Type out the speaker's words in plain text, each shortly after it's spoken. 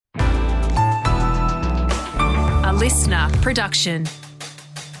listener production.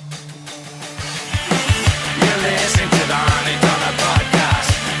 You're listening to the Domino podcast,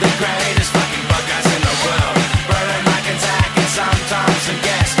 the greatest fucking podcast in the world. Brother Mike and Zach and sometimes some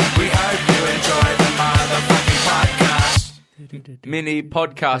guests. We hope you enjoy the motherfucking podcast. Mini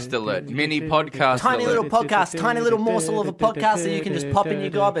podcast alert. Mini podcast Tiny alert. little podcast, tiny little morsel of a podcast that you can just pop in your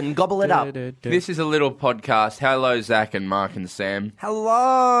gob and gobble it up. This is a little podcast. Hello, Zach and Mark and Sam.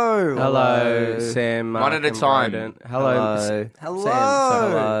 Hello. Hello, Sam. Mark, One at a and time. Broden. Hello. Hello.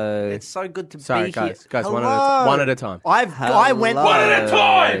 Sam, hello. It's so good to Sorry, be guys. here. Guys, Hello. one at a time. I went One at a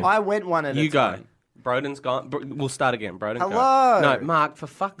time. I went one at You a go. time. Broden's gone. We'll start again. Broden, Hello. go. No, Mark, for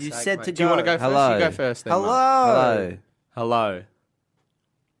fuck's You sake, said mate. to Do you want to go. go first? Hello. You go first then, Hello. Mark. Hello.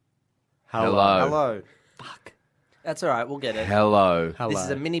 Hello. Hello. Fuck. That's all right. We'll get it. Hello. Hello. This is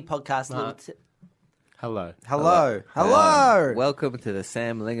a mini podcast. Little Hello. Hello. Hello. Welcome to the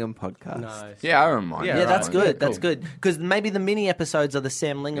Sam Lingham podcast. Nice. Yeah, I don't mind. Yeah, Yeah, that's right. good. Yeah, That's cool. good. Because maybe the mini episodes are the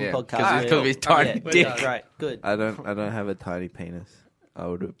Sam Lingham Yeah, podcast. 'cause it's 'cause of his tiny Yeah, dick. Great. Good. I don't have a tiny penis. I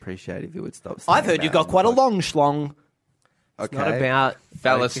would appreciate if you would stop. I've heard you got quite a long schlong. Okay. Not about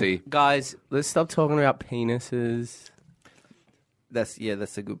Fallacy. Guys, let's stop talking about penises. That's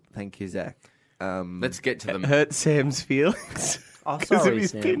a good. Thank you, Zach. Let's get to them. Hurt Sam's feelings Oh, because of sorry,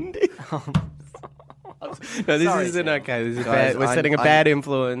 his Sam. pin dick. No, this Sorry, isn't Sam. okay. This is Guys, bad. We're setting a I'm- bad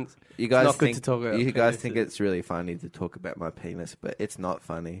influence. You guys not good think to talk about you guys penises. think it's really funny to talk about my penis, but it's not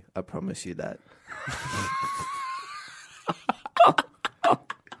funny. I promise you that.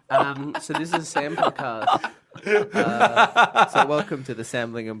 So this is a Sam podcast. So welcome to the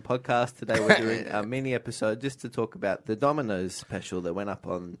Sam Lingham podcast. Today we're doing a mini episode just to talk about the Domino's special that went up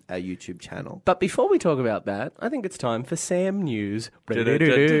on our YouTube channel. But before we talk about that, I think it's time for Sam News. Oh,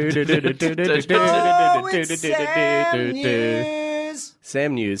 it's Sam News.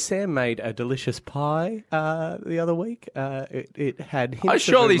 Sam News. Sam made a delicious pie the other week. It had hints of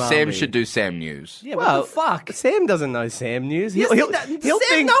Surely Sam umami. should do Sam News. Yeah, Well, what the fuck? Sam doesn't know Sam News. Yes, He'll Sam,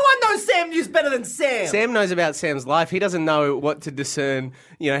 think no one knows Sam News better than Sam. Sam knows about Sam's life. He doesn't know what to discern.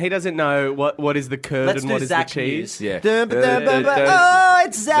 You know, he doesn't know what is the curd Let's and do what is Zach the cheese. News. Yeah. Oh,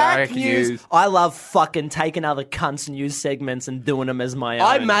 it's Zach, Zach News. News. I love fucking taking other cunts' news segments and doing them as my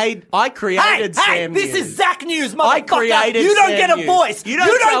own. I created Hey, Sam this News. is Zach News, motherfucker. I created You don't Sam get a News. voice. You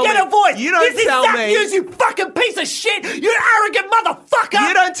don't tell get me- a voice. you don't this is tell Zach me- News, you fucking piece of shit. You arrogant motherfucker.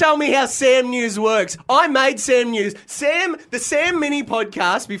 You don't tell me how Sam News works. I made Sam News. The Sam Mini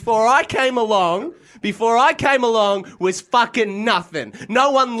podcast before I came along, was fucking nothing.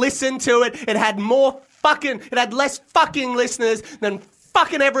 No one listened to it. It had less fucking listeners than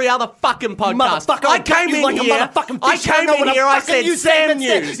fucking every other fucking podcast. Motherfucker, I I'll cut came you in like a here. motherfucking I fish. You don't came know in what a here. I fucking said news Sam segment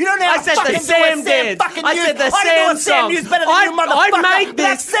says. News. You don't know how I said fucking the do Sam it, Sam did. fucking I news. said the I know Sam what Sam songs. News better than you, motherfucker. I made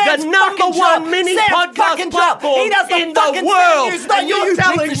That's this Sam's the number fucking one job. mini Sam's podcast fucking job. platform He does the in the fucking world. Sam News, not And you, you're you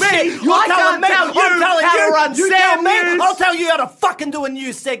telling piece of me shit. I I'm can't telling me. tell I'm you telling how to you. run You Sam tell me. News. I'll tell you how to fucking do a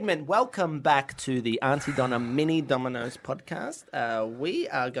news segment. Welcome back to the Auntie Donna Mini Domino's podcast. We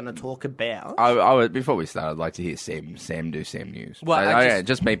are going to talk about... Before we start, I'd like to hear Sam do Sam News. Well,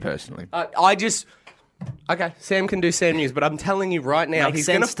 just me personally. Okay, Sam can do Sam News, but I'm telling you right now, Makes he's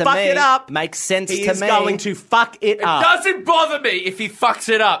going to sense to fuck me. it up. Makes sense he to is me. going to fuck it up. Doesn't bother me if he fucks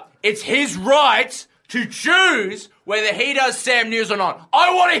it up. It's his right to choose whether he does Sam News or not.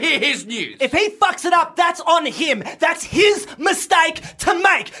 I want to hear his news. If he fucks it up, that's on him. That's his mistake to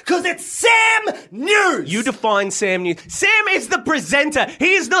make, because it's Sam News. You define Sam News. Sam is the presenter.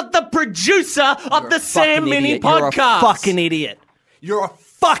 He is not the producer of the Sam Mini podcast. You're a fucking idiot. You're a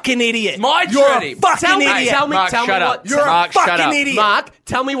fucking idiot. My You're journey. a fucking Tell me, idiot. tell me, Mark, tell me shut what. up. You're Mark, a shut fucking up. idiot. Mark,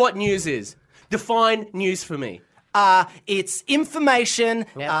 tell me what news is. Define news for me. It's information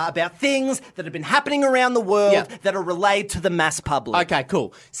about things that have been happening around the world Yeah. that are relayed to the mass public. Okay,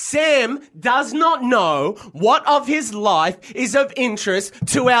 cool. Sam does not know what of his life is of interest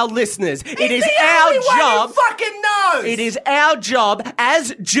to our listeners. It is the our only one job. who fucking knows. It is our job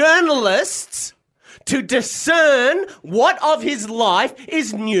as journalists to discern what of his life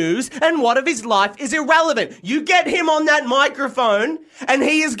is news and what of his life is irrelevant. You get him on that microphone and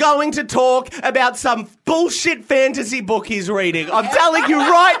he is going to talk about some bullshit fantasy book he's reading. I'm telling you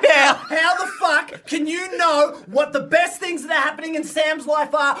right now. How the fuck can you know what the best things that are happening in Sam's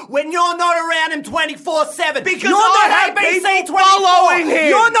life are when you're not around him 24/7? Because you're I not have ABC people 24. following him.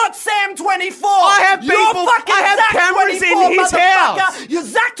 You're not Sam 24. I have You're people- fucking I have Zach cameras 24, in his motherfucker. house. You're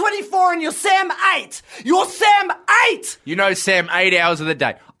Zach 24 and you're Sam 8. You're Sam 8. You know Sam 8 hours of the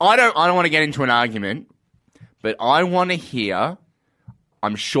day. I don't want to get into an argument, but I want to hear.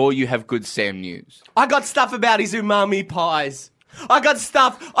 I'm sure you have good Sam News. I got stuff about his umami pies. I got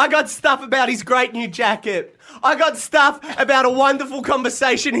stuff about his great new jacket. I got stuff about a wonderful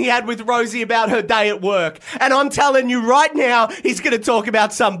conversation he had with Rosie about her day at work. And I'm telling you right now, he's going to talk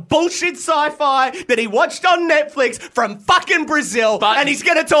about some bullshit sci-fi that he watched on Netflix from fucking Brazil. And he's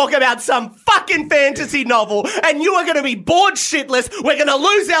going to talk about some fucking fantasy novel. And you are going to be bored shitless. We're going to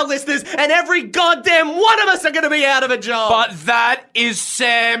lose our listeners. And every goddamn one of us are going to be out of a job. But that is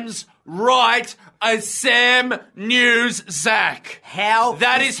Sam's right as Sam News Zach. How?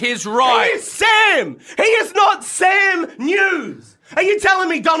 That is his right. He is Sam! He is not Sam News! Are you telling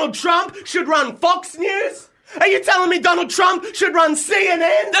me Donald Trump should run Fox News? Are you telling me Donald Trump should run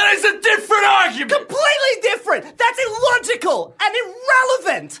CNN? That is a different argument. Completely different. That's illogical and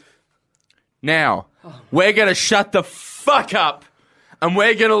irrelevant. Now, we're going to shut the fuck up and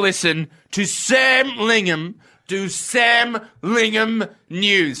we're going to listen to Sam Lingham do Sam Lingham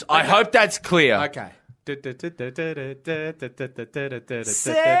News. I hope that's clear. Okay.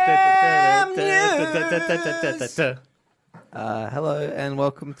 Hello and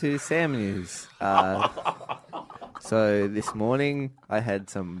welcome to Sam News. So this morning I had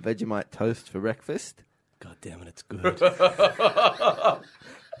some Vegemite toast for breakfast. God damn it, it's good.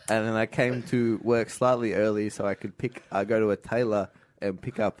 And then I came to work slightly early so I could go to a tailor and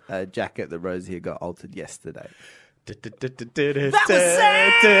pick up a jacket that Rosie had got altered yesterday. That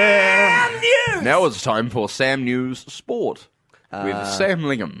was Sam News. Now it's time for Sam News Sport with Sam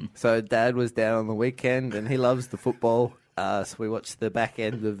Lingham. So Dad was down on the weekend and he loves the football. So we watched the back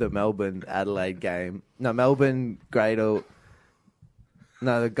end of the Melbourne-Adelaide game. No, Melbourne Gradle.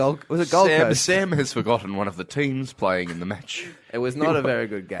 No, Gold Coast. Sam has forgotten one of the teams playing in the match. It was not a very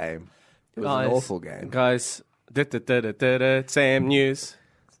good game. It was an awful game. Guys, Sam News.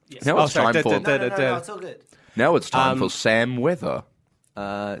 Now it's time for No, it's all good. Now it's time for Sam Weather.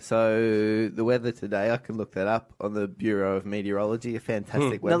 So the weather today, I can look that up on the Bureau of Meteorology, a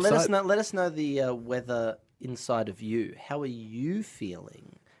fantastic website. Now, let us know the weather inside of you. How are you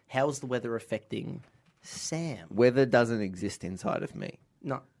feeling? How is the weather affecting Sam? Weather doesn't exist inside of me.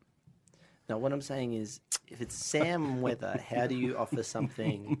 No, what I'm saying is, if it's Sam weather, how do you offer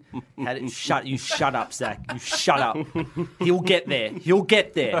something? Shut up, Zach. You shut up. He'll get there.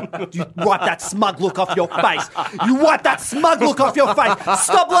 You wipe that smug look off your face. You wipe that smug look off your face.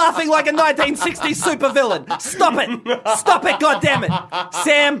 Stop laughing like a 1960s supervillain. Stop it, goddammit.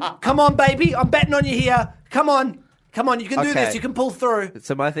 Sam, come on, baby. I'm betting on you here. Come on, you can do this. You can pull through.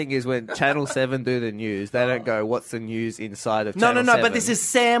 So my thing is when Channel 7 do the news, they don't go, what's the news inside of Channel 7? No, but this is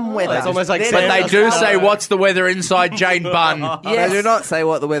Sam weather. It's almost like But Sam they do say, what's the weather inside Jane Bunn? They do not say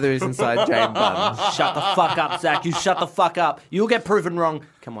what the weather is inside Jane Bunn. Shut the fuck up, Zach. You shut the fuck up. You'll get proven wrong.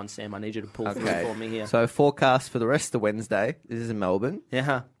 Come on, Sam. I need you to pull through for me here. So forecast for the rest of Wednesday. This is in Melbourne.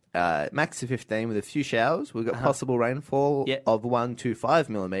 Yeah. Max of 15 with a few showers. We've got possible rainfall of 1 to 5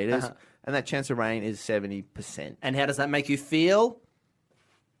 millimetres. And that chance of rain is 70%. And how does that make you feel?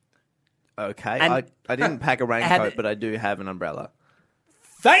 Okay. And I didn't pack a raincoat, but I do have an umbrella.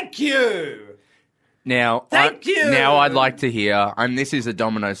 Thank you. Now, Thank you. Now I'd like to hear, and this is a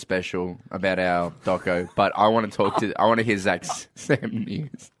Domino special about our doco, but I want to hear Zach's Sam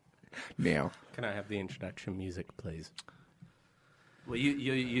News now. Can I have the introduction music, please? Well,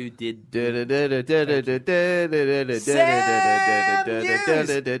 you did.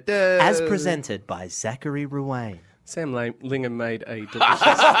 As presented by Zachary Ruane. Sam Lingham made a delicious...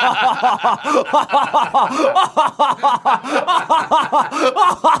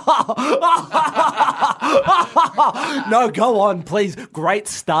 No, go on, please. Great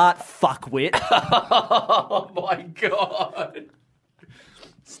start, fuckwit. Oh my God.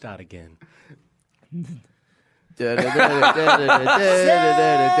 Start again. As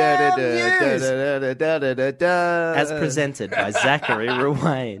presented by Zachary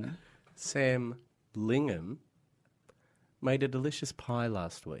Ruane. Sam Lingham made a delicious pie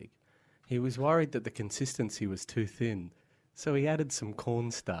last week. He was worried that the consistency was too thin, so he added some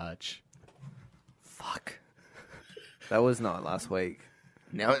cornstarch. Fuck. That was not last week.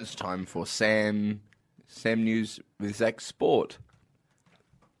 Now it's time for Sam News with Zach Sport.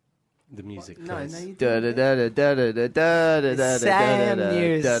 The music, No, please. you Sam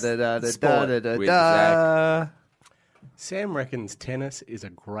News Sport with Zach. Sam reckons tennis is a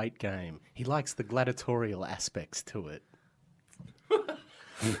great game. He likes the gladiatorial aspects to it.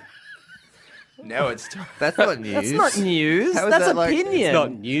 Now it's time. That's not news. That's not news. How is That's that like- opinion. It's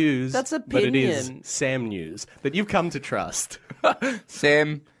not news. That's But it is opinion. Sam News that you've come to trust.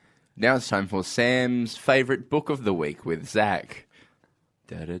 Sam, now it's time for Sam's favourite book of the week with Zach.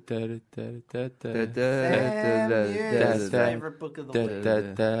 News, favorite book of the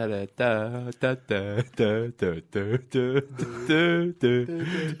week.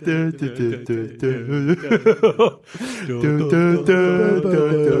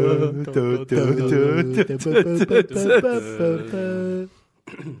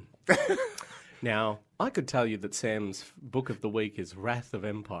 Now, I could tell you that Sam's book of the week is Wrath of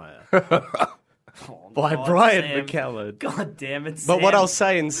Empire by Brian Sam. McKellen. God damn it, But what Sam. I'll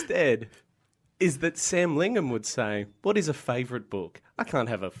say instead is that Sam Lingham would say, what is a favourite book? I can't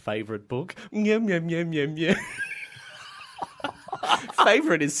have a favourite book. Yum, yum, yum, yum, yum.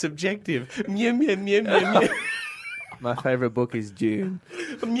 Favourite is subjective. Yum, yum, yum, yum, yum. My favourite book is June.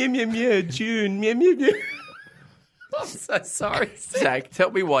 Yum, yum, yum, June. Yum, yum, yum. I'm so sorry, Sam. Zach, tell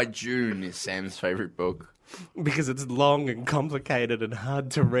me why June is Sam's favourite book. Because it's long and complicated and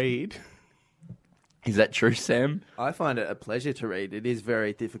hard to read. Is that true, Sam? I find it a pleasure to read. It is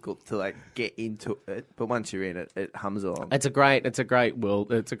very difficult to get into it, but once you're in it, it hums along. It's a great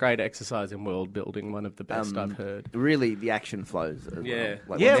exercise in world building. One of the best I've heard. Really, the action flows. As Yeah,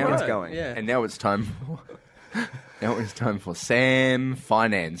 well. yeah, Now it's right. going. Yeah. And now it's time for Sam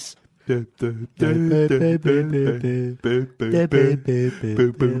Finance. I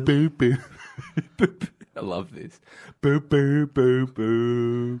love this.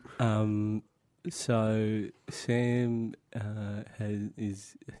 So Sam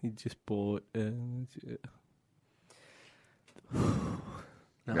he just bought.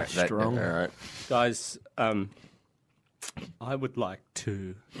 strong. All right. Guys, I would like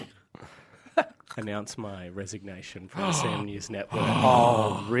to announce my resignation from the Sam News Network.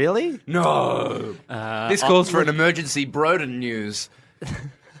 Oh, really? No. This calls for an emergency Broden news.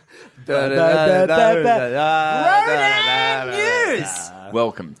 News!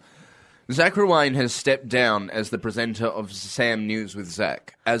 Welcome. Zach Ruane has stepped down as the presenter of Sam News with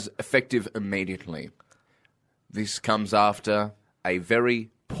Zach, as effective immediately. This comes after a very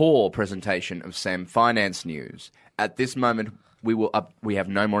poor presentation of Sam Finance News. At this moment, we have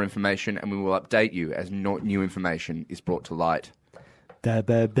no more information, and we will update you as new information is brought to light. Zach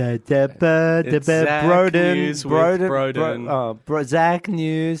News with Broden. Zach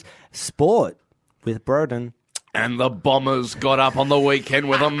News Sport with Broden. And the Bombers got up on the weekend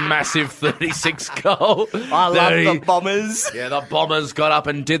with a massive 36 goal. I love the Bombers. Yeah, the Bombers got up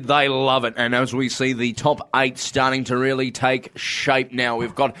and did they love it. And as we see the top 8 starting to really take shape now,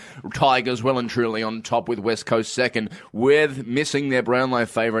 we've got Tigers well and truly on top with West Coast second, with missing their Brownlow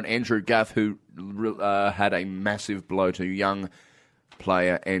favourite Andrew Gaff, who had a massive blow to young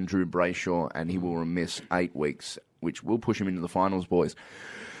player Andrew Brayshaw, and he will miss 8 weeks, which will push him into the finals, boys.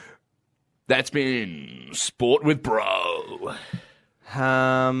 That's been Sport with Bro.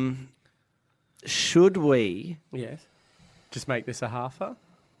 Should we? Yes. Just make this a halfer?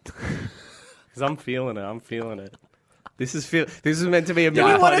 Because I'm feeling it. This is meant to be a Do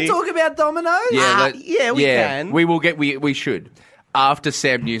we want party. to talk about dominoes? Yeah, we can. We should. After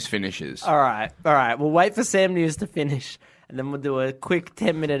Sam News finishes. All right. We'll wait for Sam News to finish, and then we'll do a quick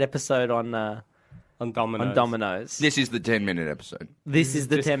 10-minute episode on Dominoes. This is the 10-minute episode. This is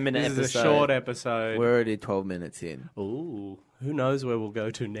the 10-minute episode. This is a short episode. We're already 12 minutes in. Ooh, who knows where we'll go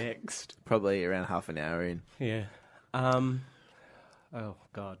to next? Probably around half an hour in. Yeah. Oh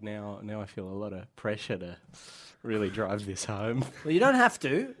God, now I feel a lot of pressure to really drive this home. Well, you don't have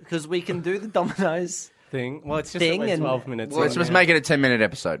to, because we can do the dominoes. Thing. Well, it's just Thing that we're and- 12 minutes. Let's in just now. make it a 10-minute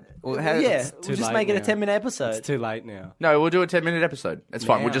episode. Well, Yeah, too we'll just late make it a now. 10-minute episode. It's too late now. No, we'll do a 10-minute episode. It's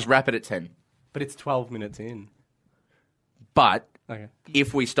fine. Now. We'll just wrap it at 10. But it's 12 minutes in. But Okay.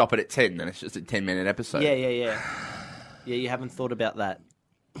 if we stop it at 10, then it's just a 10-minute episode. Yeah. Yeah, you haven't thought about that.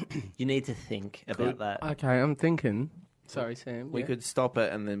 You need to think about that. Okay, I'm thinking. Sorry, Sam. We could stop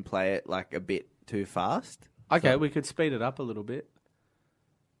it and then play it a bit too fast. Okay, we could speed it up a little bit.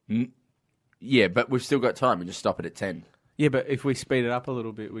 Yeah, but we've still got time. We just stop it at 10. Yeah, but if we speed it up a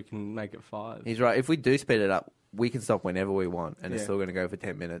little bit, we can make it 5. He's right. If we do speed it up, we can stop whenever we want, and it's Yeah. still going to go for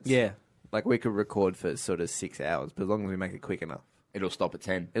 10 minutes. Yeah. We could record for sort of 6 hours, but as long as we make it quick enough, It'll stop at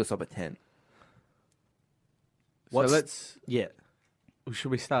 10. it'll stop at 10. So let's. Yeah.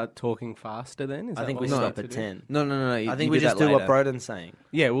 Should we start talking faster then? Is I that think what we we stop need at to do? 10. No. I think we just do what Broden's saying.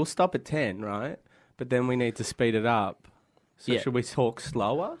 Yeah, we'll stop at 10, right? But then we need to speed it up. So Yeah. should we talk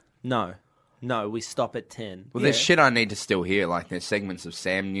slower? No, we stop at 10. Well, there's shit I need to still hear. There's segments of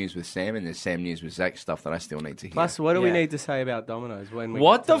Sam News with Sam and there's Sam News with Zach stuff that I still need to hear. Plus, what do we Yeah. need to say about Domino's when we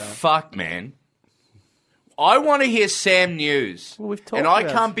What get to the fuck, man? I want to hear Sam News. Well, we've talked and I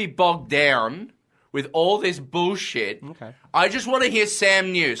about- can't be bogged down with all this bullshit. Okay. I just want to hear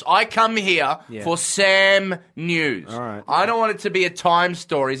Sam news. I come here for Sam news. All right. I don't want it to be a time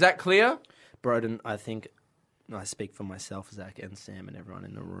story. Is that clear? Broden, I think I speak for myself, Zach, and Sam, and everyone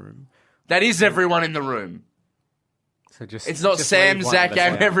in the room. That is everyone in the room. So It's not just Sam, leave one Zach, of us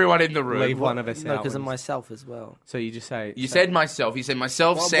and out. everyone in the room. Leave one of us No, out. because of myself as well. So you just say... You said myself. You said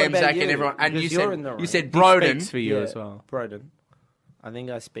myself, Well, Sam, what about Zach, and you? everyone. And Because you you're said in the room. you said He Broden. speaks for you as well. Broden, I think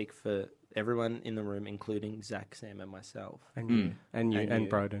I speak for everyone in the room, including Zach, Sam, and myself. And you. And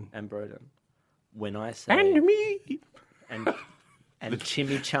Broden. And Broden. When I say... And me. And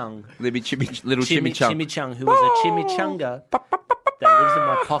Chimichung. Little Chimichung. Chimichung, who is a chimichanga that lives in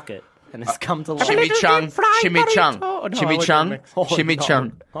my pocket and has come to life. Chimichung. Chimichung. Oh, no, Chimichung. Oh, Chimichung.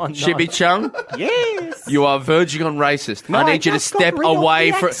 no. Oh, no. Chimichung. Yes. You are verging on racist. No, I I need you to just got step rid of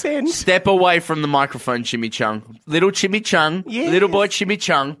away the from accent. the microphone, Chimichung. Little Chimichung. Yes. Little boy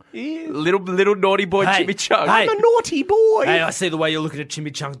Chimichung. Yes. Little naughty boy Hey, Chimichung. hey. I'm a naughty boy. Hey, I see the way you're looking at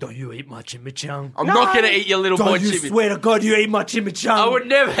chimichung. Don't you eat my chimichung? I'm not going to eat your little boy Don't you Chimichung. swear to God you eat my chimichung? I would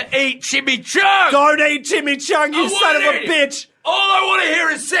never eat Chimichung. Don't eat chimichung, you I son of wouldn't a eat it. bitch! All I want to hear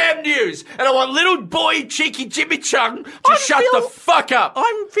is Sam News, and I want little boy cheeky Chimichung to shut the fuck up.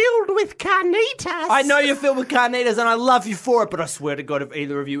 I'm filled with carnitas. I know you're filled with carnitas and I love you for it, but I swear to God, if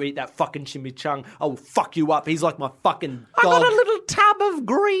either of you eat that fucking chimichung, I will fuck you up. He's like my fucking I dog. got a little tub of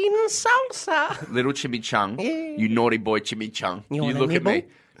green salsa. Little Chimichung, Yeah. you naughty boy Chimichung. You You want a look at nibble? me.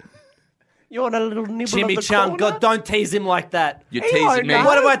 You want a little nibble of the Chimichung, corner? God, don't tease him like that. You're He teasing won't me. know.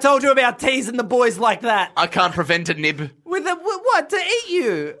 What have I told you about teasing the boys like that? I can't prevent a nib. With what? To eat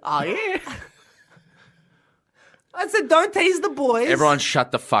you? Oh, yeah. I said don't tease the boys. Everyone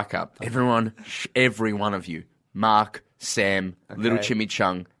shut the fuck up. Everyone, every one of you. Mark, Sam, little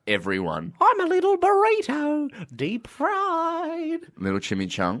Chimichung, everyone. I'm a little burrito, deep fried. Little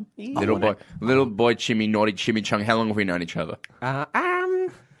Chimichung, little boy Chimmy, naughty Chimichung. How long have we known each other?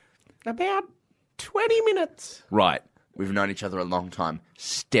 About 20 minutes. Right. We've known each other a long time.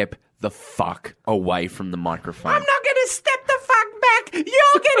 Step the fuck away from the microphone. I'm not going to step the fuck back.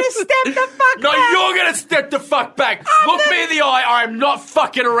 You're going to step the fuck No, back. you're gonna step the fuck back. Look me in the eye. I am not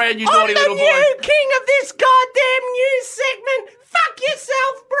fucking around, you I'm naughty the little boy. new king of this goddamn news segment. Fuck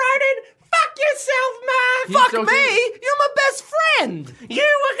yourself, Broden. Fuck yourself, man. Fuck talking- me! You're my best friend! You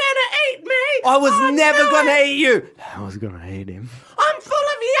were going to eat me. I was never no. gonna eat you! I was gonna eat him. I'm full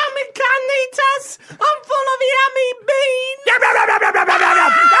of yummy carnitas. I'm full of yummy beans.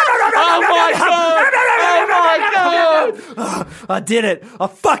 Oh my god! Oh my god! I did it! I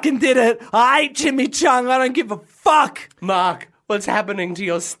fucking did it! I ate chimichung, I don't give a fuck! Mark, what's happening to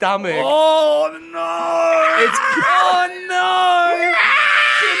your stomach? Oh no! Oh no!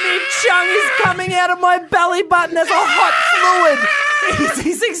 Chimichung is coming out of my belly button as a hot fluid!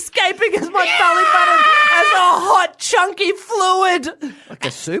 He's escaping as my belly button as a hot chunky fluid! Like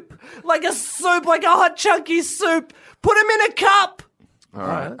a soup? Like a soup, like a hot chunky soup! Put him in a cup! All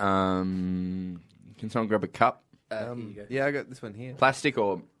right. Can someone grab a cup? Yeah, I got this one here. Plastic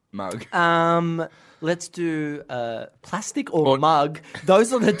or mug? Let's do plastic or mug.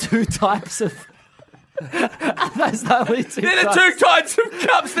 Those are the two types of. Those are the only two. They're the types. two types of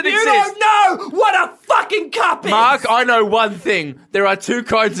cups that You exist. don't know what a fucking cup is. Mark, I know one thing. There are two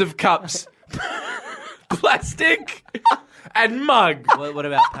kinds of cups. Plastic and mug. What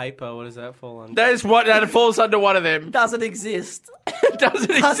about paper? What does that fall under? That falls under one of them. doesn't exist.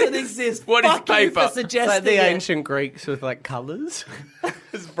 Doesn't exist. What is Fuck you paper? for suggesting Like the it. ancient Greeks with like colours.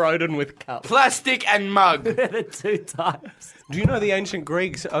 It's Broden with cups. Plastic and mug. They're the two types. Do you know the ancient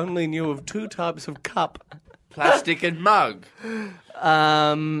Greeks only knew of two types of cup? Plastic and mug.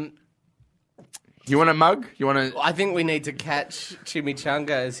 You want a mug? You want to? I think we need to catch Chimichanga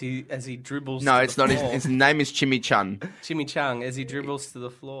as he dribbles. No, to it's the not. floor. His name is Chimichung. Chimichang as he dribbles to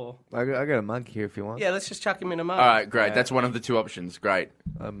the floor. I got a mug here if you want. Yeah, let's just chuck him in a mug. All right, great. That's one of the two options. Great.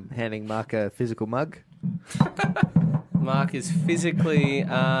 I'm handing Mark a physical mug. Mark is physically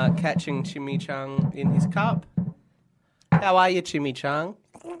catching Chimichang in his cup. How are you, Chimichang?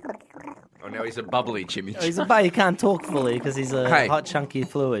 Oh, now he's a bubbly Chimichung. He's a he can't talk fully because he's a Hey. hot chunky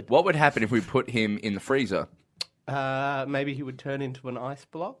fluid. What would happen if we put him in the freezer? Maybe he would turn into an ice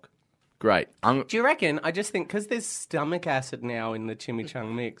block. Great. Do you reckon? I just think because there's stomach acid now in the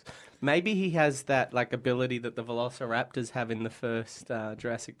chimichang mix, maybe he has that like ability that the velociraptors have in the first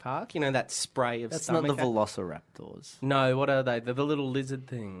Jurassic Park. You know that spray of That's not stomach. the velociraptors. No, what are they? They're the little lizard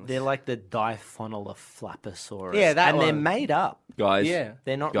things. They're like the Diphonolophlaposaurus. Yeah, that and they're one. made up. Guys. Yeah.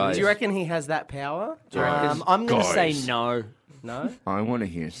 They're not. Guys. Do you reckon he has that power? I'm going to say Guys. no. No. I want to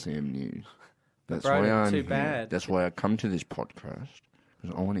hear Sam News. That's Bro, why I'm too here. bad. That's why I come to this podcast.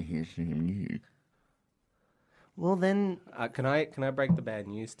 Because I want to hear Sam News. Well, then Can I break the bad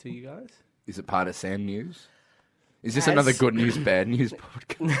news to you guys? Is it part of Sam News? Is this another good news, bad news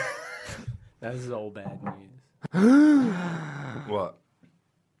podcast? This is all bad news. What?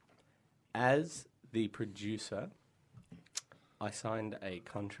 As the producer, I signed a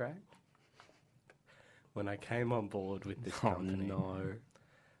contract when I came on board with this company. no.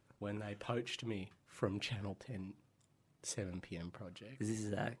 When they poached me from Channel 10 7 p.m. project. Is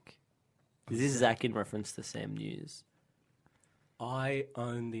this Zach? Is this Zach in reference to Sam News? I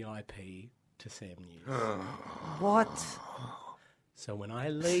own the IP to Sam News. What? So when I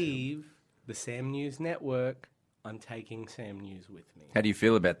leave the Sam News network, I'm taking Sam News with me. How do you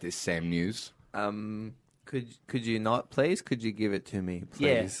feel about this, Sam News? Could you not, please? Could you give it to me, please?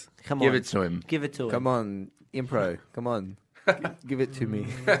 Yes. Come on. Give it to him. Give it to him. Come on, impro. Come on. Give it to me.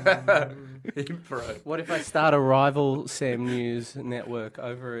 What if I start a rival Sam News network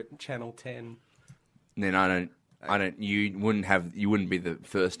over at Channel 10? Then I don't. You wouldn't be the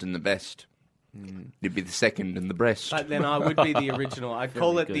first and the best. You'd be the second and the breast. But then I would be the original. I'd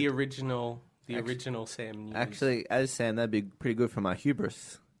call it good. the original Sam News. Actually, as Sam, that'd be pretty good for my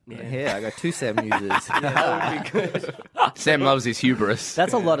hubris. Yeah. Yeah, I got 2 Sam Newses. that would be good. Sam loves his hubris.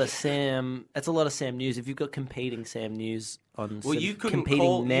 That's a lot of Sam. That's a lot of Sam News. If you've got competing Sam News on Well, you couldn't competing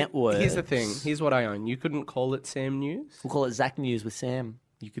call networks. Here's the thing. Here's what I own. You couldn't call it Sam News. We'll call it Zach News with Sam.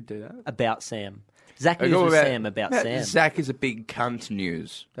 You could do that. About Sam. Zach I News go with about- Sam about Sam. Zach is a big cunt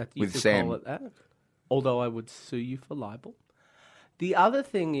news That you with could Sam. call it that. Although I would sue you for libel. The other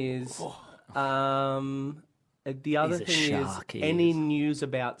thing is, the other He's a thing is shark, he any is. news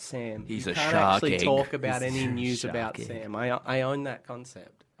about Sam. He's you a can't shark actually egg. talk about He's any a news shark about egg. Sam. I own that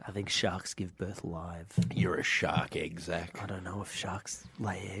concept. I think sharks give birth live. You're a shark egg, Zach. I don't know if sharks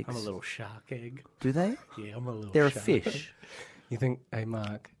lay eggs. I'm a little shark egg. Do they? Yeah, I'm a little. They're a shark. fish. You think? Hey,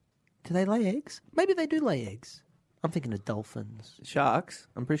 Mark. Do they lay eggs? Maybe they do lay eggs. I'm thinking of dolphins. Sharks?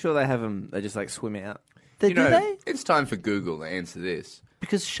 I'm pretty sure they have them. They just like swim out. You know, they? it's time for Google to answer this.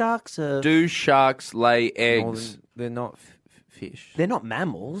 Because sharks are... Do sharks lay More eggs? than- they're not fish. They're not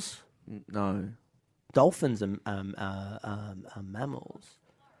mammals. No. Dolphins are mammals.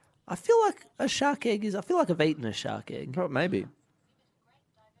 I feel like a shark egg is... I feel like I've eaten a shark egg. Maybe.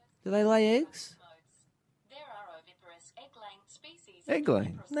 Do they lay eggs? There are oviparous egg-laying species.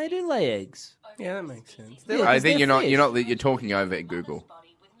 Egg-laying. They do lay eggs. Yeah, that makes sense. Yeah, I 'cause think they're you're fish. you're talking over at Google.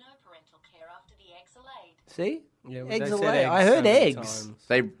 Body with no parental care after the eggs are laid. See? Yeah, well, Eggs they are said laid. I eggs heard so many eggs.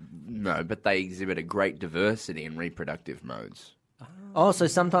 times. But they exhibit a great diversity in reproductive modes. Oh, so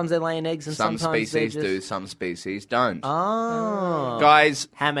sometimes they're laying eggs and Some sometimes species they're do, just... some species don't. Oh. Guys,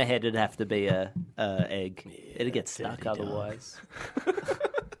 Hammerhead would have to be a egg. It'd get stuck otherwise.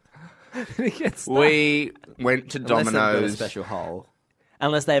 we went to Unless they've got a Domino's. special hole.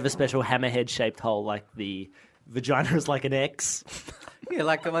 Unless they have a special hammerhead-shaped hole, like the vagina is like an X. Yeah,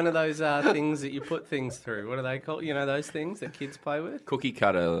 like one of those things that you put things through. What are they called? You know, those things that kids play with? Cookie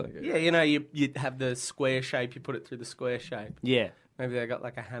cutter. Yeah, you know, you have the square shape, you put it through the square shape. Yeah. Maybe they got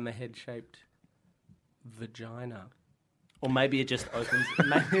like a hammerhead-shaped vagina. Or maybe it just opens.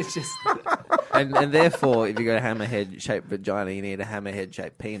 Maybe it's just... And therefore, if you got a hammerhead-shaped vagina, you need a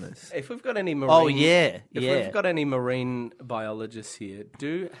hammerhead-shaped penis. If we've got any marine... Oh, yeah. If Yeah. we've got any marine biologists here,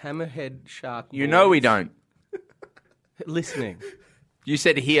 do hammerhead shark... You know we boys- don't. Listening. You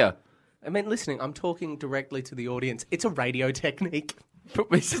said here. I meant listening. I'm talking directly to the audience. It's a radio technique. But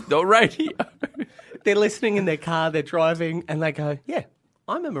this is not radio. They're listening in their car, they're driving, and they go, yeah,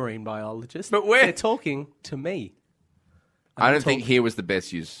 I'm a marine biologist. But where- They're talking to me. I don't think here was the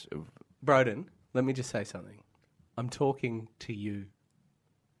best use of... Broden, let me just say something. I'm talking to you.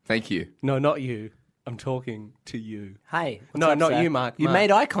 Thank you. No, not you. I'm talking to you. Hey. what's No, up, not Zach? you, Mark. You Mark.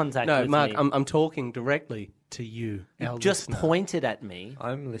 made eye contact No, with Mark, me. I'm talking directly to you. Our Just listener. pointed at me.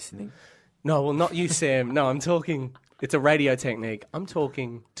 I'm listening. No, well, not you, Sam. No, I'm talking... It's a radio technique. I'm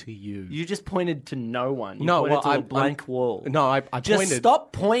talking to you. You just pointed to no one. You No, pointed well, to a I'm- blank wall. No, I Just pointed...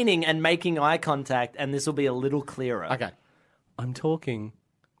 stop pointing and making eye contact, and this will be a little clearer. Okay. I'm talking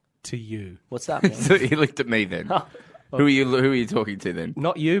to you. What's that mean? So he looked at me then. Who are you talking to then?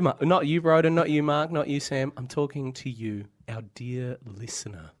 Not you, not you, Broden, not you, Mark, not you, Sam. I'm talking to you, our dear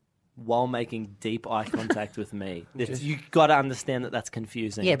listener. While making deep eye contact with me. You got to understand that that's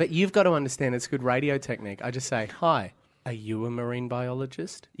confusing. Yeah, but you've got to understand it's good radio technique. I just say, hi, are you a marine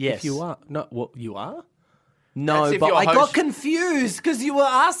biologist? Yes. If you are. No, what, you are? No, That's if but your I got host- confused because you were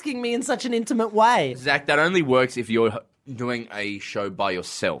asking me in such an intimate way. Zach, that only works if you're doing a show by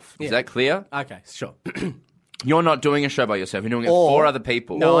yourself. Is that clear? Okay, sure. You're not doing a show by yourself. You're doing it Or- for other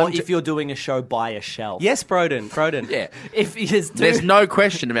people. Or I'm if you're doing a show by a shelf. Yes, Broden. Yeah. If there's There's no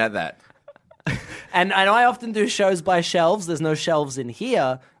question about that. And I often do shows by shelves. There's no shelves in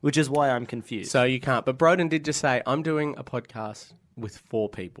here, which is why I'm confused. So you can't. But Broden did just say, I'm doing a podcast with 4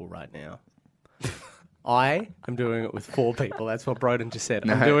 people right now. I am doing it with 4 people. That's what Broden just said.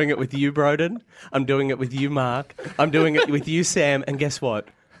 I'm doing it with you, Broden. I'm doing it with you, Mark. I'm doing it with you, Sam. And guess what?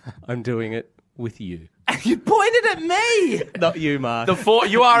 I'm doing it with you. You pointed at me. Not you, Mark. The 4,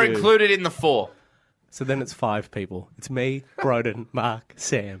 you are You. included in the 4. So then it's 5 people. It's me, Broden, Mark,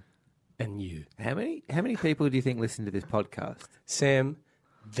 Sam, and you. How many people do you think listen to this podcast? Sam,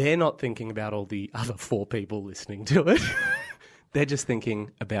 they're not thinking about all the other 4 people listening to it. They're just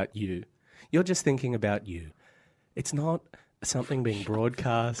thinking about you. You're just thinking about you. It's not something being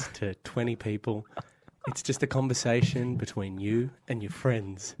broadcast to 20 people. It's just a conversation between you and your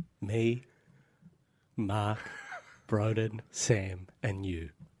friends. Me, Mark, Broden, Sam, and you.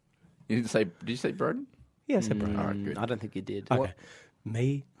 You didn't say? Did you say Broden? Yeah, I said Broden. All right, good. I don't think you did. Okay.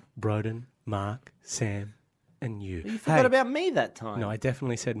 Me, Broden, Mark, Sam, and you. You forgot about me that time. No, I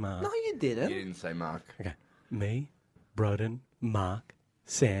definitely said Mark. No, you didn't. You didn't say Mark. Okay. Me, Broden, Mark,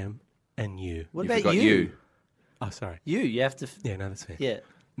 Sam, and you. What You about forgot you? you. Oh, sorry. You have to. Yeah, no, that's fair. Yeah.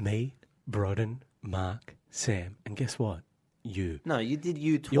 Me, Broden, Mark, Sam, and guess what? You. No, you did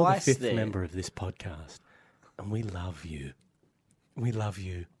you You're twice the 5th there. member of this podcast, and we love you. We love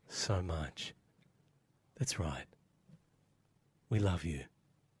you so much. That's right. We love you.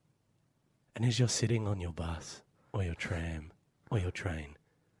 And as you're sitting on your bus, or your tram, or your train,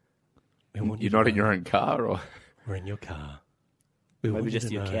 we want you You're not to in know your own car, or we're in your car. We want Maybe you just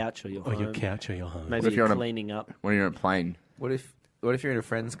to your know- couch or your or your home. couch or your home. Maybe if you're you're on a- cleaning up. when you're on a plane? What if you're in a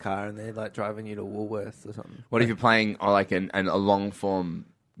friend's car and they're like driving you to Woolworths or something? What if you're playing like a long form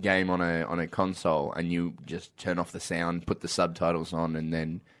game on a console and you just turn off the sound, put the subtitles on, and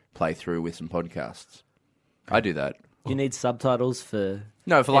then play through with some podcasts? I do that. You need subtitles for.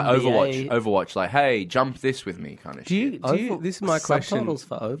 No, for like NBA. Overwatch, like, hey, jump this with me, kind of Do shit. you? This is my question. Subtitles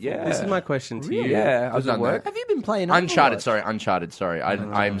for Overwatch. Yeah. This is my question to you. Yeah, I've Does it done work? that. Have you been playing Uncharted, Overwatch? sorry.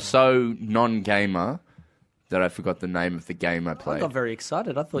 I'm so non-gamer that I forgot the name of the game I I played. got very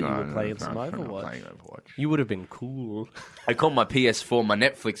excited. I thought you were playing no, some I'm not Overwatch. playing Overwatch. You would have been cool. I call my PS4 my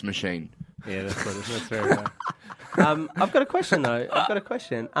Netflix machine. Yeah, that's what it is. That's very right. I've got a question though. I've got a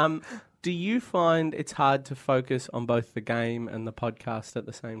question. Do you find it's hard to focus on both the game and the podcast at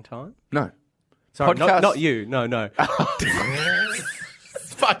the same time? No. Sorry, Podcast- not you. No.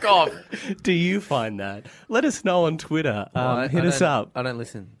 Fuck off. Do you find that? Let us know on Twitter. Hit us up. I don't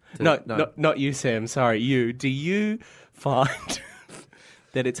listen. Not you, Sam. Sorry, you. Do you find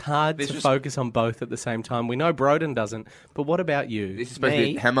that it's hard to focus on both at the same time? We know Broden doesn't, but what about you? This is supposed to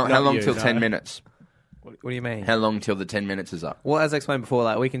Me? be how Not long you, till no. 10 minutes? What do you mean? How long till the 10 minutes is up? Well, as I explained before,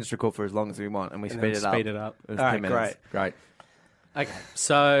 like we can just record for as long as we want, and we And speed then it up. speed it up. It was All 10 right, minutes. Great. Okay,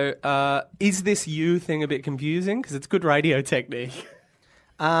 so is this you thing a bit confusing? Because it's good radio technique.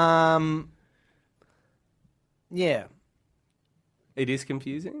 Yeah. It is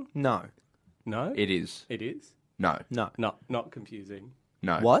confusing? No. No? It is. It is? No. No. Not confusing.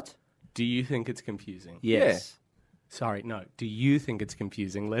 No. What? Do you think it's confusing? Yes. Sorry, no. Do you think it's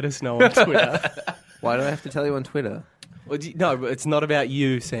confusing? Let us know on Twitter. Why do I have to tell you on Twitter? Well, no, but it's not about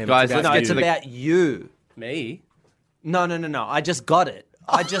you, Sam. Guys, it's about let's No, get it's to the- about you. me. No. I just got it.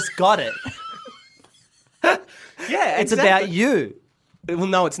 I just got it. Yeah, It's about you. Well,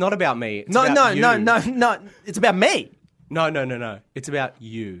 no, it's not about me. It's No. about you. It's about me. No. It's about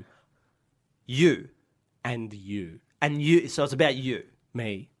you You. and you. And you. So it's about you.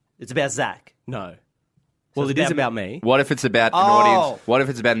 Me. It's about Zach. No. Well, it's it is about about me. What if it's about an Oh. audience? What if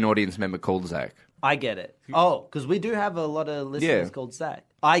it's about an audience member called Zach? I get it. Oh, because we do have a lot of listeners Yeah. called Zach.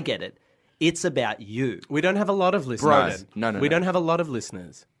 I get it. It's about you. We don't have a lot of listeners. No. We don't have a lot of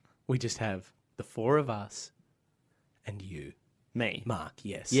listeners. We just have the 4 of us and you. Me. Mark,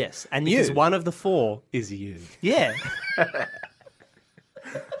 yes. Yes. And Because you. one of the 4 is you. Yeah.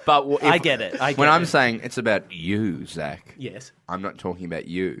 But I get it. when I'm saying it's about you, Zach, Yes. I'm not talking about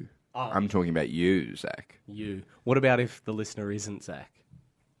you. I'm talking about you, Zach. You. What about if the listener isn't Zach?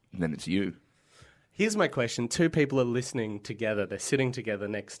 Then it's you. Here's my question. 2 people are listening together. They're sitting together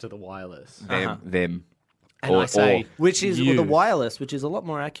next to the wireless. Them. And I say, which is you. the wireless, which is a lot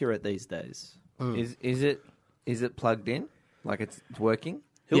more accurate these days. Is it plugged in? Like it's working?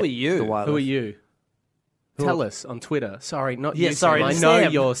 Who Yeah, are you? the wireless. Who are you? Tell us on Twitter. Sorry, not Yeah, you, sorry, Sam. I know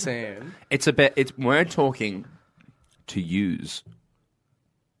Sam. you're Sam. It's about. We're talking to use.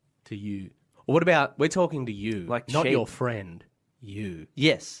 To you. Or what about, we're talking to you, Like not sheep. your friend. You.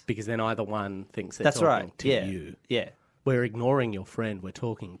 Yes. Because then either one thinks they're That's talking right. to Yeah. you. Yeah. We're ignoring your friend. We're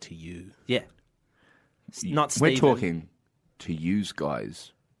talking to you. Yeah. Not Stephen. We're talking to use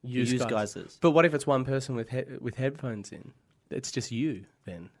guys. Use guys's. But what if it's one person with headphones in? It's just you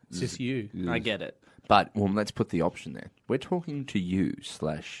then. It's just you. I get it. But, well, let's put the option there. We're talking to you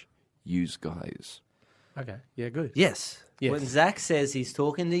 / use guys. Okay. Yeah, good. Yes. Yes. When Zach says he's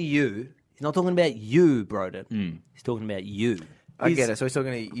talking to you, he's not talking about you, Broden. He's talking about you. I get it. So he's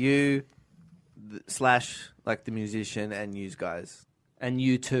talking to you / like the musician and use guys. And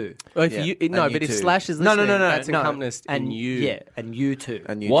you too. Well, if Yeah, you, and no, you but if too. Slash is No, listening, that's no. encompassed in And you. Yeah, and you too.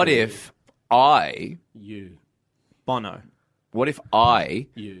 And you What too. if I You. Bono.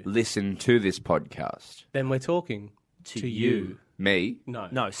 You. listen to this podcast? Then we're talking To to you. you. Me?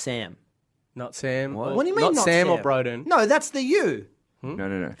 No, Sam. Not Sam. What? or- What do you mean not Sam or Sam? Broden? No, that's the you.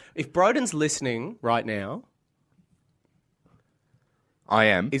 No. If Broden's listening right now, I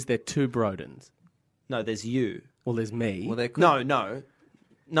am. is there two Brodens? No, there's you. Well, there's me. Well, there could-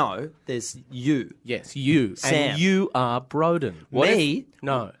 No, there's you. yes, you. Sam. And you are Broden. What Me?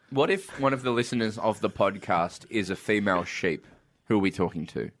 No. What if one of the listeners of the podcast is a female sheep? Who are we talking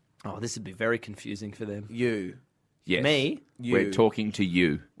to? Oh, this would be very confusing for them. You. Yes. Me? We're You. talking to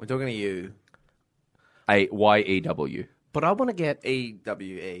you. We're talking to you. YEW. But I want to get...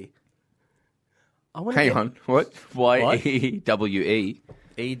 EWE. I want to Hang get, on. What? YEWE.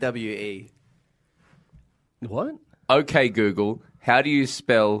 EWE. What? Okay, Google. How do you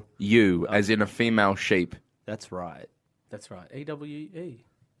spell you as in a female sheep? That's right. That's right. EWE.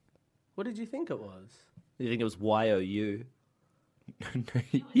 What did you think it was? You think it was YOU?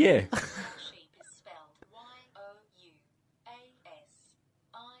 Yeah. Sheep is spelled YOUASINALESHEEP.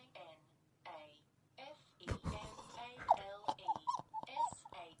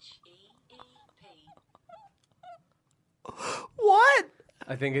 What?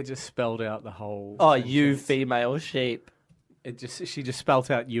 I think it just spelled out the whole... Oh, you female sheep. She just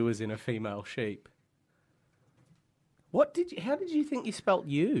spelt out you as in a female sheep. How did you think you spelt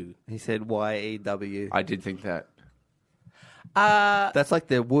you? He said YEW. I did think that. That's like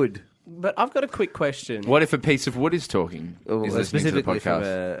the wood. But I've got a quick question. What if a piece of wood is talking? Or Is listening to the specifically from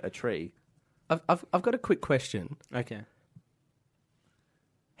podcast? a tree. I've got a quick question. Okay.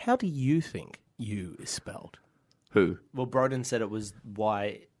 How do you think you is spelled? Who? Well, Broden said it was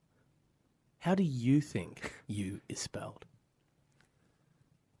Y. How do you think you is spelled?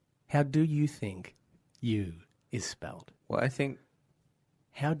 How do you think you is spelled? Well, I think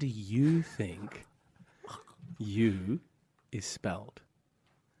How do you think you is spelled?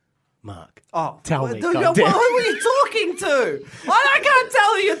 Mark. Oh, Tell me, Dude, goddamn. who are you talking to? I can't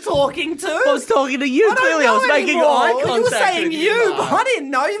tell who you're talking to. I was talking to you. Clearly, I was making eye contact. You were saying with you, but Mark. I didn't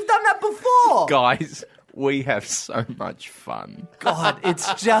know. You've done that before. Guys, we have so much fun. God,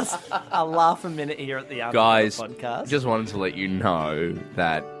 it's just a laugh a minute here at the Guys, podcast. just wanted to let you know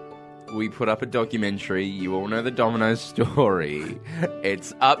that we put up a documentary. You all know the Domino story.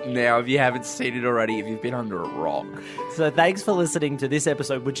 It's up now if you haven't seen it already, if you've been under a rock. So thanks for listening to this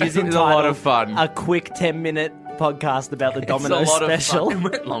episode, which is It was a entitled lot of fun. A quick 10-minute podcast about the Domino It's a lot special. of fun.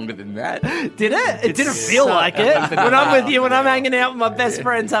 It went longer than that. Did it? It didn't feel like it. When I'm with you, when I'm hanging out with my best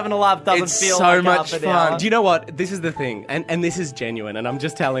friends having a laugh, doesn't It's feel so like much half an fun. hour. Do you know what? This is the thing, and this is genuine, and I'm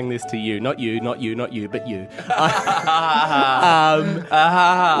just telling this to you, not you, but you.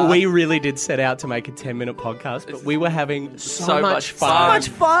 We really did set out to make a 10-minute podcast, but we were having so much fun. So much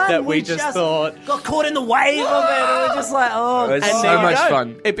fun. That we just thought... got caught in the wave of it. And we're just like, oh, It was And so there you much go.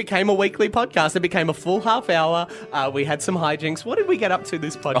 fun. It became a weekly podcast. It became a full half hour. We had some hijinks. What did we get up to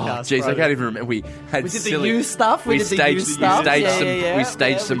this Oh, podcast? jeez, I Bro? can't even remember. We had we did silly... the you stuff. We did the staged, you stuff. We staged Yeah, some. yeah, yeah. We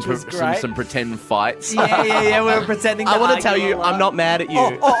staged Yeah, some, which was some great. some pretend fights. Yeah. We were pretending. I want to argue tell a you, lot. I'm not mad at you.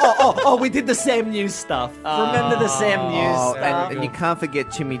 Oh, we did the Sam News stuff. Remember the Sam News Oh, stuff? and you can't forget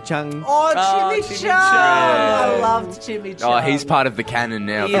Chimichang. Oh, Chimichang! I loved Chimichang. Oh, he's part of the canon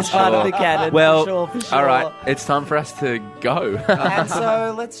now. He for is part of sure. the canon, Well, for sure. all right, it's time for us to go. And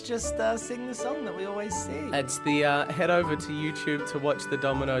so let's just sing the song that we always sing. It's the head over to YouTube to watch the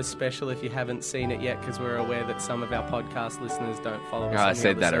Domino special if you haven't seen it yet, because we're aware that some of our podcast listeners don't follow us. I on the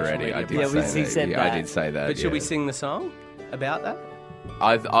said other that social already. media I did Yeah, we say said that. that. I did say that. But should we yeah. sing the song about that?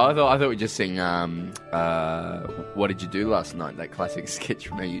 I thought we'd just sing. What did you do last night? That classic sketch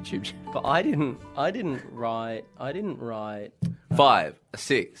from our YouTube channel. But I didn't write. 5,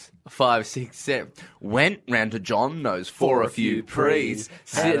 6, 5, 6, 7. Went round to John Knows for a few prees.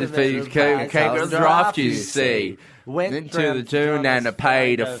 Sit a few cake draft, you see. Went to the tune and I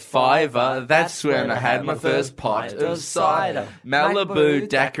paid a $5. That's when I had my first pint of cider. Malibu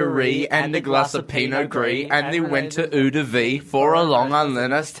daiquiri and a glass of Pinot Gris. And then went to Uda V for a Long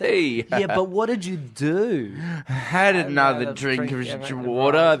Island iced tea. Yeah, but what did you do? Had another drink of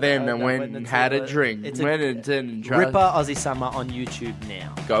water, then I went and had a drink. It's Went and tried. Ripper Aussie Summer on YouTube.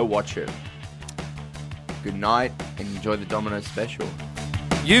 now. Go watch it. Good night and enjoy the Domino special.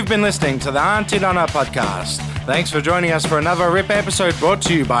 You've been listening to the Auntie Donna podcast. Thanks for joining us for another RIP episode brought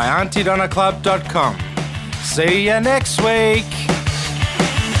to you by AuntieDonnaClub.com. See you next week.